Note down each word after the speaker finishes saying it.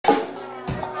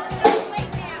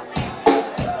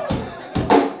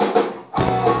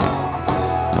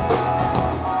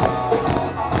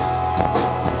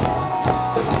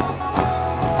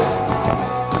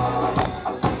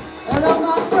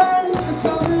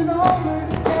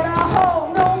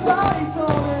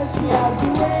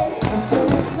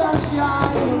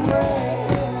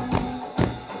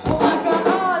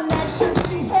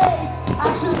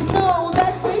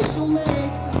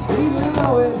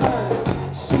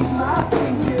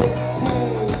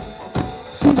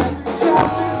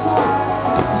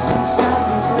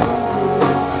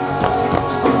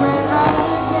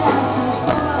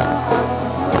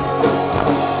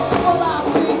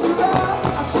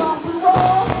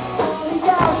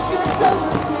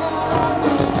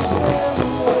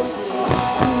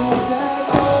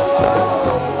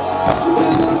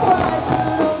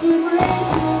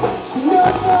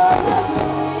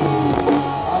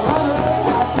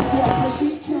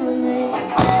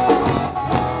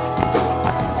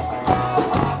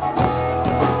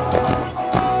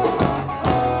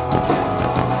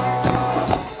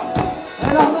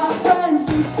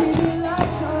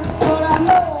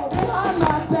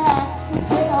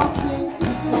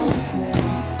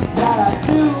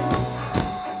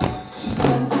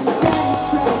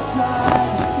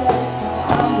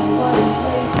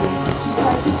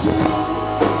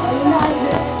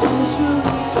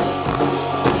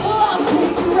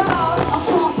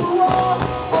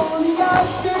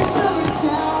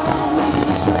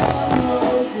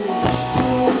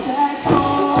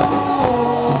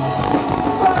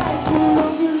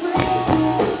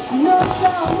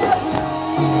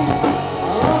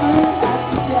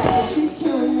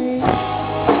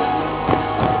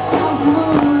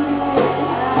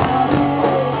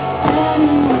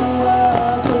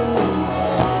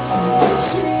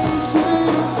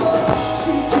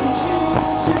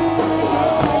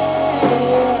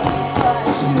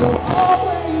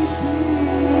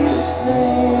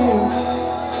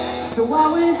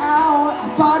I went out,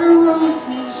 I bought her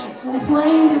roses. She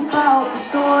complained about the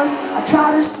thorns. I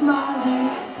caught her smiling,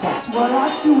 that's what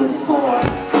I do it for.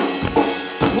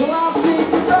 Well, I'll take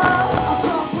the road, I'll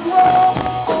drop the roll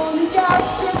on the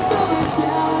outskirts of her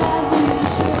town. I leave the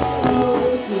shade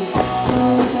roses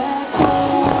on that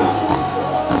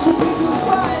cold. She'll pick a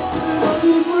fight, but it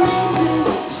only brings it.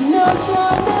 She knows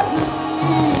I'm